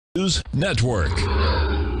News Network.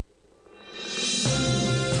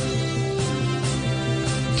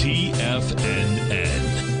 TFNN.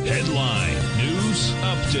 Headline News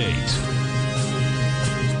Update.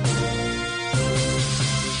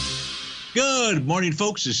 Good morning,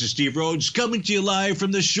 folks. This is Steve Rhodes coming to you live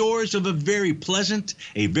from the shores of a very pleasant,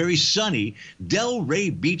 a very sunny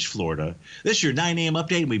Delray Beach, Florida. This is your 9 a.m.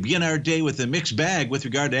 update, and we begin our day with a mixed bag with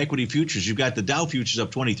regard to equity futures. You've got the Dow futures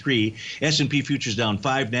up 23, S&P futures down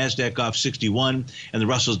 5, NASDAQ off 61, and the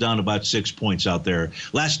Russell's down about 6 points out there.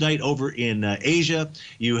 Last night over in Asia,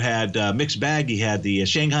 you had mixed bag. You had the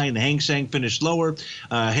Shanghai and the Hang Seng finished lower.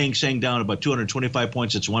 Hang Seng down about 225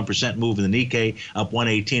 points. It's a 1% move in the Nikkei, up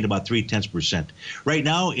 118, about 0.3%. Right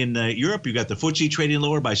now in Europe, you've got the FTSE trading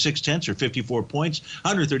lower by 0.6 or 54 points,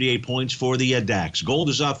 138 points for the DAX. Gold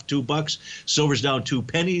is off $2, silver's down 2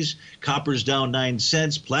 pennies, copper's down 9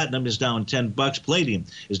 cents, platinum is down $10, palladium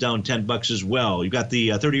is down $10 as well. You've got the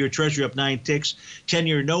 30-year Treasury up 9 ticks,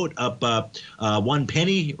 10-year note up 1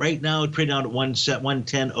 penny right now, trading down at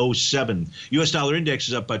 110.07. U.S. dollar index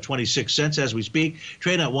is up by 26 cents as we speak,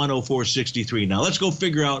 trading at 104.63. Now let's go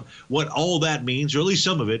figure out what all that means, or at least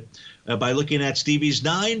some of it, by looking at Stevie's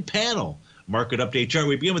 9-panel market update chart.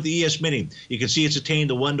 We begin with the ES Mini. You can see it's attained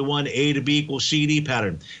the 1-to-1 A to B equals CD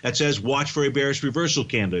pattern. That says watch for a bearish reversal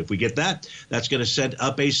candle. If we get that, that's going to set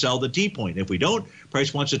up a sell the T point. If we don't,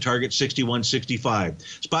 price wants to target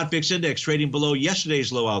 61.65. Spot VIX index trading below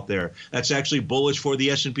yesterday's low out there. That's actually bullish for the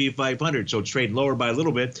S&P 500. So it's trading lower by a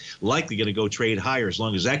little bit, likely going to go trade higher as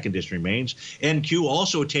long as that condition remains. NQ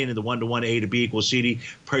also attaining the 1-to-1 A to B equals CD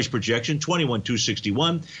price projection,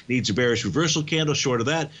 21.261. Needs a bearish reversal candle. Short of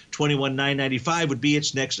that, 21.995 would be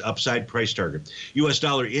its next upside price target. U.S.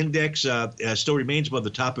 dollar index still remains above the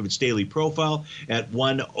top of its daily profile at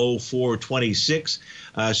 104.26.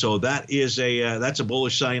 So that is that's a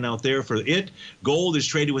bullish sign out there for it. Gold is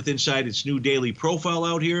traded with inside its new daily profile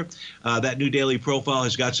out here. That new daily profile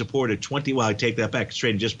has got support at 20. Well, I take that back. It's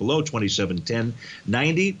trading just below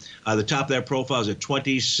 27.1090. The top of that profile is at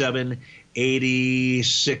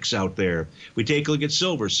 27.86 out there. We take a look at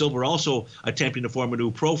silver. Silver also attempting to form a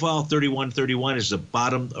new profile. 31.31 is the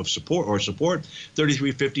bottom of support or support.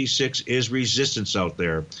 33.56 is resistance out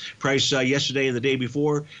there. Price yesterday and the day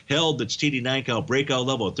before held its TD9 count breakout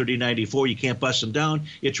level at 30.94. You can't bust them down.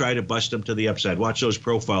 You try to bust them to the upside. Watch those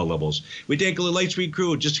profile levels. We take a look at light sweet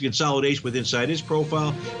crude, just a consolidation with inside its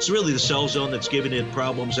profile. It's really the sell zone that's giving it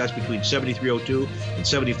problems. That's between 73.02 and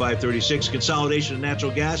 75.36. Consolidation of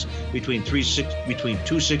natural gas between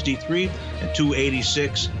 263 and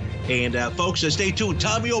 286. And folks, stay tuned.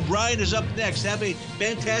 Tommy O'Brien is up next. Have a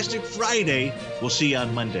fantastic Friday. We'll see you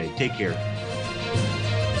on Monday. Take care.